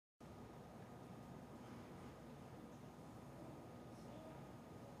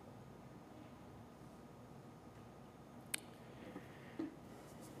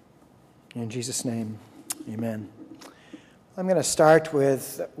In Jesus' name, amen. I'm going to start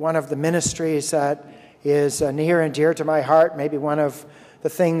with one of the ministries that is near and dear to my heart, maybe one of the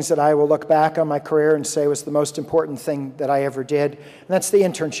things that I will look back on my career and say was the most important thing that I ever did, and that's the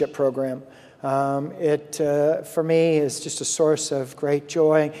internship program. It, for me, is just a source of great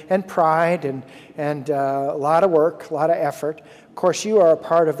joy and pride and a lot of work, a lot of effort. Of course, you are a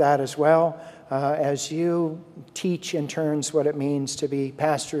part of that as well, as you teach interns what it means to be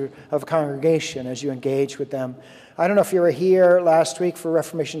pastor of a congregation, as you engage with them. I don't know if you were here last week for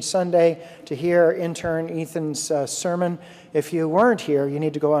Reformation Sunday to hear intern Ethan's sermon. If you weren't here, you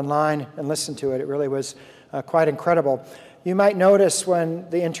need to go online and listen to it. It really was quite incredible. You might notice when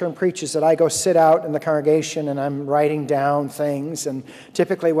the intern preaches that I go sit out in the congregation and I'm writing down things. And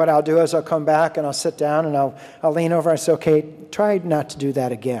typically what I'll do is I'll come back and I'll sit down and I'll lean over and say, okay, try not to do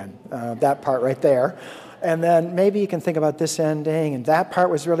that again, that part right there. And then maybe you can think about this ending, and that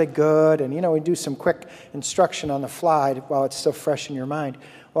part was really good. And, we do some quick instruction on the fly while it's still fresh in your mind.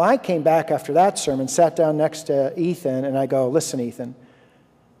 Well, I came back after that sermon, sat down next to Ethan, and I go, listen, Ethan,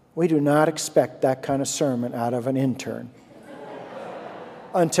 we do not expect that kind of sermon out of an intern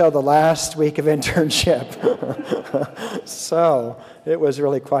until the last week of internship. So it was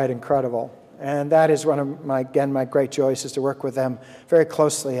really quite incredible. And that is one of my great joys is to work with them very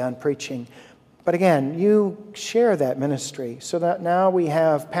closely on preaching. But again, you share that ministry so that now we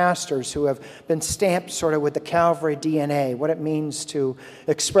have pastors who have been stamped sort of with the Calvary DNA, what it means to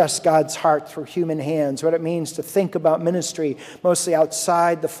express God's heart through human hands, what it means to think about ministry mostly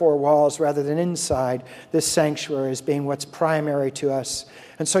outside the four walls rather than inside this sanctuary as being what's primary to us.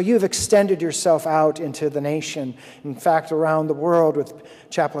 And so you've extended yourself out into the nation, in fact, around the world, with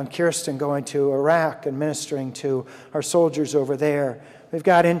Chaplain Kirsten going to Iraq and ministering to our soldiers over there. We've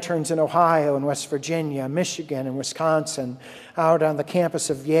got interns in Ohio and West Virginia, Michigan and Wisconsin, out on the campus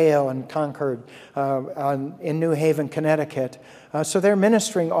of Yale and Concord, in New Haven, Connecticut. So they're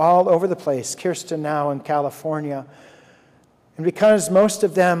ministering all over the place. Kirsten now in California. And because most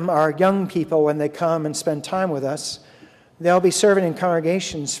of them are young people when they come and spend time with us, they'll be serving in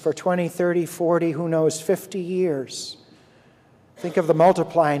congregations for 20, 30, 40, who knows, 50 years. Think of the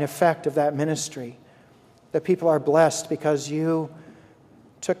multiplying effect of that ministry. That people are blessed because you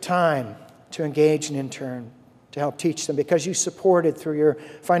took time to engage an intern to help teach them, because you supported through your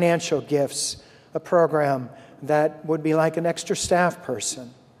financial gifts a program that would be like an extra staff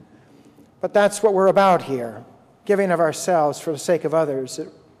person. But that's what we're about here, giving of ourselves for the sake of others.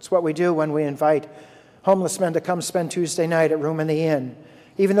 It's what we do when we invite homeless men to come spend Tuesday night at Room in the Inn.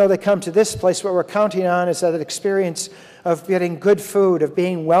 Even though they come to this place, what we're counting on is that experience of getting good food, of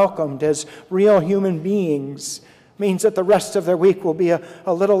being welcomed as real human beings, means that the rest of their week will be a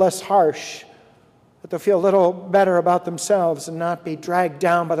little less harsh, that they'll feel a little better about themselves and not be dragged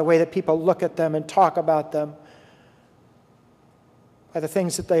down by the way that people look at them and talk about them, by the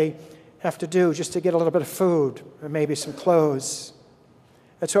things that they have to do just to get a little bit of food or maybe some clothes.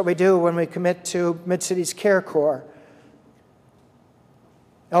 That's what we do when we commit to Mid-Cities Care Corps.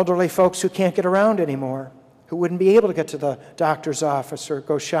 Elderly folks who can't get around anymore, who wouldn't be able to get to the doctor's office or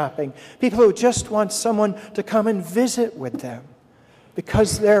go shopping. People who just want someone to come and visit with them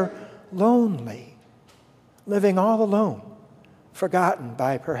because they're lonely, living all alone, forgotten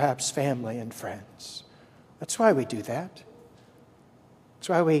by perhaps family and friends. That's why we do that. That's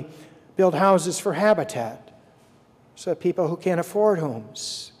why we build houses for Habitat, so that people who can't afford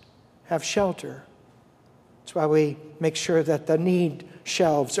homes have shelter. That's why we make sure that the need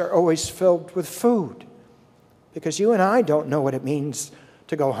shelves are always filled with food, because you and I don't know what it means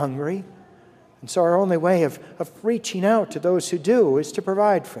to go hungry. And so our only way of reaching out to those who do is to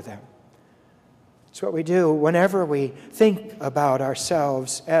provide for them. It's what we do whenever we think about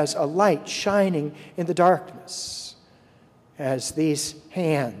ourselves as a light shining in the darkness, as these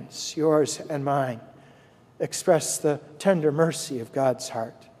hands, yours and mine, express the tender mercy of God's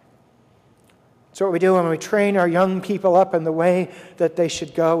heart. It's what we do when we train our young people up in the way that they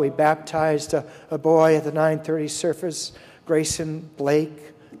should go. We baptized a boy at the 9:30 service, Grayson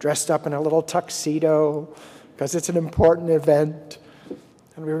Blake, dressed up in a little tuxedo because it's an important event.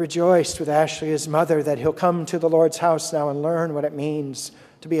 And we rejoiced with Ashley, his mother, that he'll come to the Lord's house now and learn what it means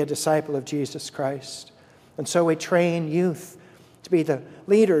to be a disciple of Jesus Christ. And so we train youth to be the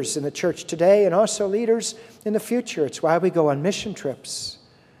leaders in the church today and also leaders in the future. It's why we go on mission trips.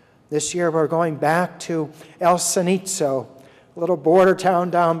 This year we're going back to Allsaints2012, a little border town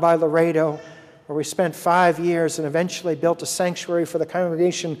down by Laredo, where we spent 5 years and eventually built a sanctuary for the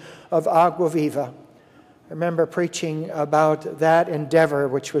congregation of Agua Viva. I remember preaching about that endeavor,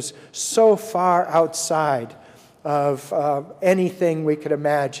 which was so far outside of anything we could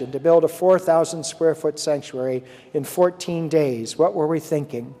imagine, to build a 4,000 square foot sanctuary in 14 days. What were we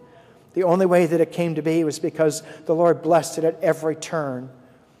thinking? The only way that it came to be was because the Lord blessed it at every turn.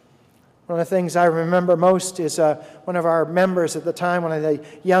 One of the things I remember most is one of our members at the time, one of the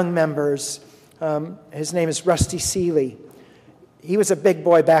young members, his name is Rusty Seeley. He was a big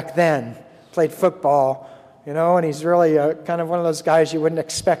boy back then, played football, and he's really kind of one of those guys you wouldn't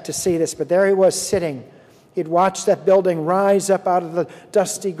expect to see this, but there he was sitting. He'd watched that building rise up out of the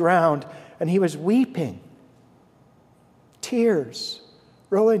dusty ground, and he was weeping, tears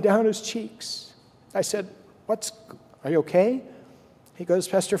rolling down his cheeks. I said, are you okay? He goes,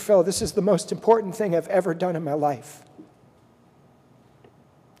 Pastor Phil, this is the most important thing I've ever done in my life.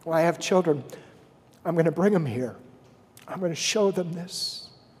 When I have children, I'm going to bring them here. I'm going to show them this.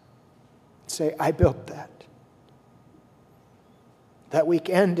 Say, I built that. That week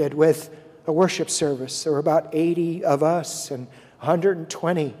ended with a worship service. There were about 80 of us and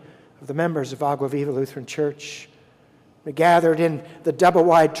 120 of the members of Agua Viva Lutheran Church. We gathered in the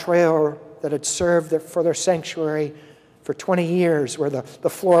double-wide trailer that had served for their sanctuary for 20 years, where the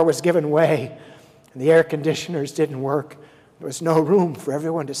floor was given way and the air conditioners didn't work. There was no room for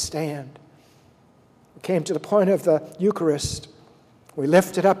everyone to stand. We came to the point of the Eucharist. We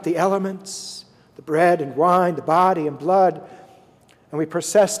lifted up the elements, the bread and wine, the body and blood, and we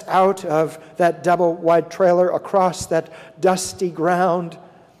processed out of that double-wide trailer across that dusty ground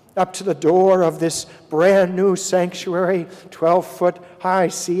up to the door of this brand new sanctuary, 12-foot high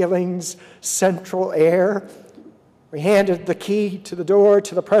ceilings, central air. We handed the key to the door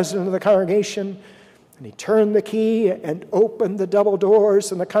to the president of the congregation, and he turned the key and opened the double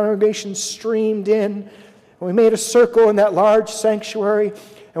doors, and the congregation streamed in. And we made a circle in that large sanctuary,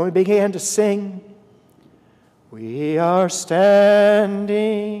 and we began to sing, "We are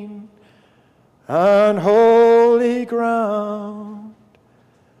standing on holy ground,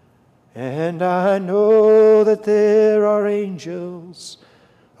 and I know that there are angels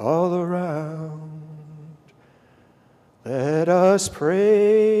all around. Let us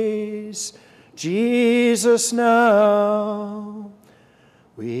praise Jesus now.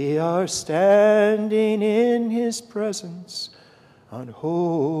 We are standing in His presence on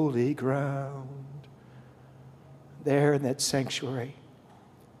holy ground." There in that sanctuary,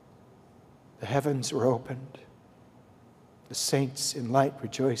 the heavens were opened. The saints in light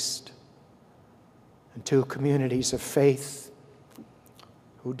rejoiced. And two communities of faith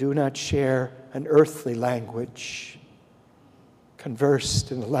who do not share an earthly language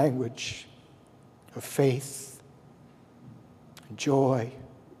conversed in the language of faith and joy,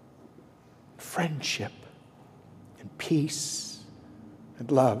 and friendship and peace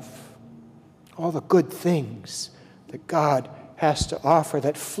and love. All the good things that God has to offer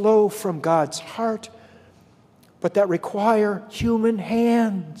that flow from God's heart, but that require human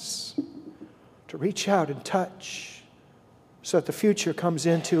hands to reach out and touch so that the future comes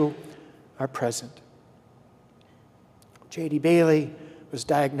into our present. J.D. Bailey was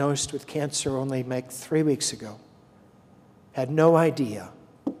diagnosed with cancer only 3 weeks ago. Had no idea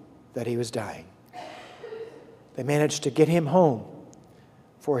that he was dying. They managed to get him home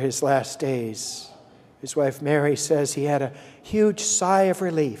for his last days. His wife Mary says he had a huge sigh of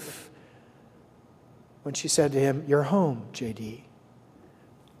relief when she said to him, "You're home, J.D."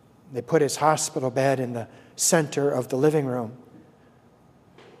 They put his hospital bed in the center of the living room.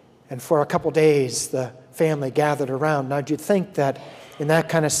 And for a couple days, the family gathered around. Now, you'd think that in that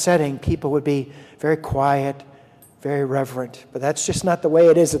kind of setting, people would be very quiet, very reverent. But that's just not the way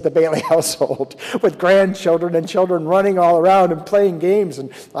it is at the Bailey household, with grandchildren and children running all around and playing games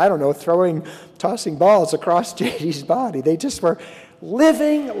and, tossing balls across J.D.'s body. They just were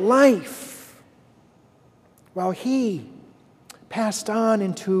living life while he passed on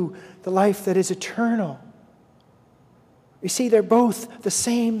into the life that is eternal. You see, they're both the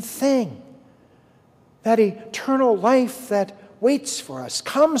same thing. That eternal life that waits for us,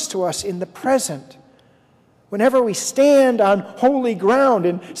 comes to us in the present. Whenever we stand on holy ground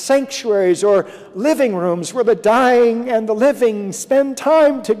in sanctuaries or living rooms where the dying and the living spend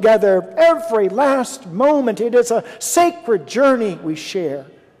time together, every last moment, it is a sacred journey we share.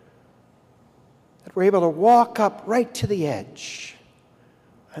 That we're able to walk up right to the edge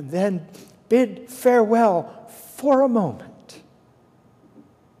and then bid farewell for a moment.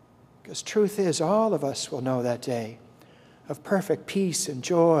 Because truth is, all of us will know that day of perfect peace and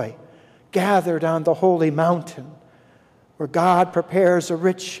joy, gathered on the holy mountain, where God prepares a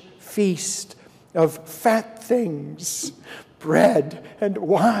rich feast of fat things, bread and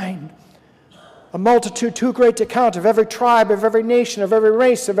wine, a multitude too great to count, of every tribe, of every nation, of every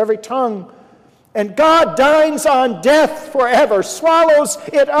race, of every tongue, And God dines on death forever, swallows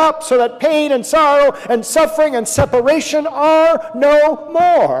it up so that pain and sorrow and suffering and separation are no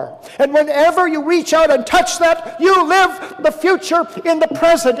more. And whenever you reach out and touch that, you live the future in the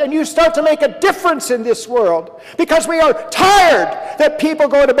present, and you start to make a difference in this world. Because we are tired that people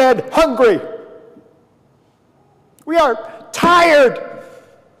go to bed hungry. We are tired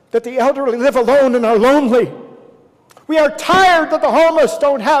that the elderly live alone and are lonely. We are tired that the homeless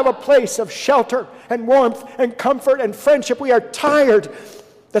don't have a place of shelter and warmth and comfort and friendship. We are tired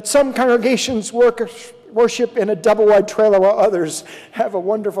that some congregations worship in a double-wide trailer while others have a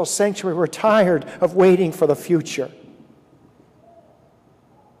wonderful sanctuary. We're tired of waiting for the future.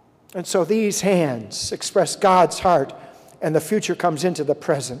 And so these hands express God's heart, and the future comes into the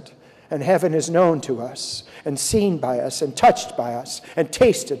present. And heaven is known to us, and seen by us, and touched by us, and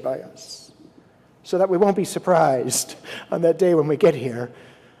tasted by us. So that we won't be surprised on that day when we get here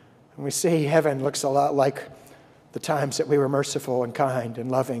and we see heaven looks a lot like the times that we were merciful and kind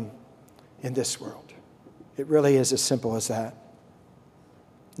and loving in this world. It really is as simple as that.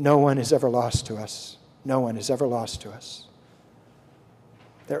 No one is ever lost to us. No one is ever lost to us.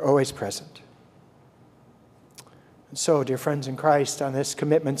 They're always present. And so, dear friends in Christ, on this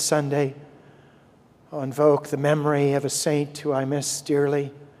Commitment Sunday, I'll invoke the memory of a saint who I miss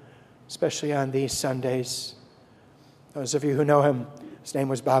dearly, especially on these Sundays. Those of you who know him, his name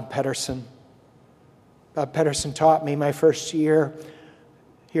was Bob Pedersen. Bob Pedersen taught me my first year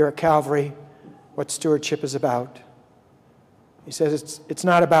here at Calvary what stewardship is about. He says, it's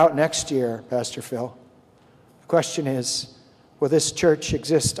not about next year, Pastor Phil. The question is, will this church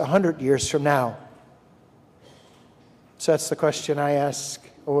exist 100 years from now? So that's the question I ask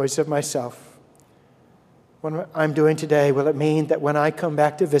always of myself. What I'm doing today, will it mean that when I come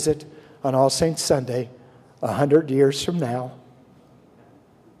back to visit on All Saints Sunday, 100 years from now,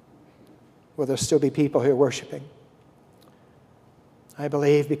 will there still be people here worshiping? I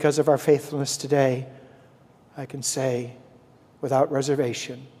believe because of our faithfulness today, I can say without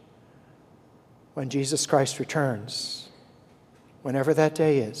reservation, when Jesus Christ returns, whenever that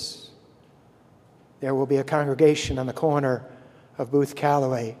day is, there will be a congregation on the corner of Booth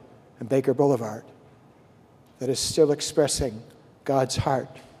Calloway and Baker Boulevard that is still expressing God's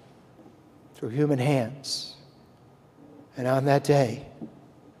heart through human hands. And on that day,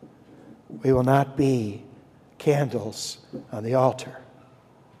 we will not be candles on the altar,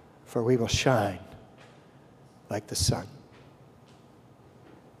 for we will shine like the sun.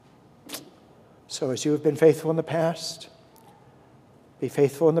 So as you have been faithful in the past, be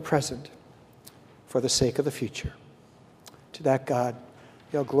faithful in the present for the sake of the future. To that God,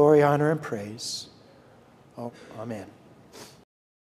 be all glory, honor, and praise. Oh, amen.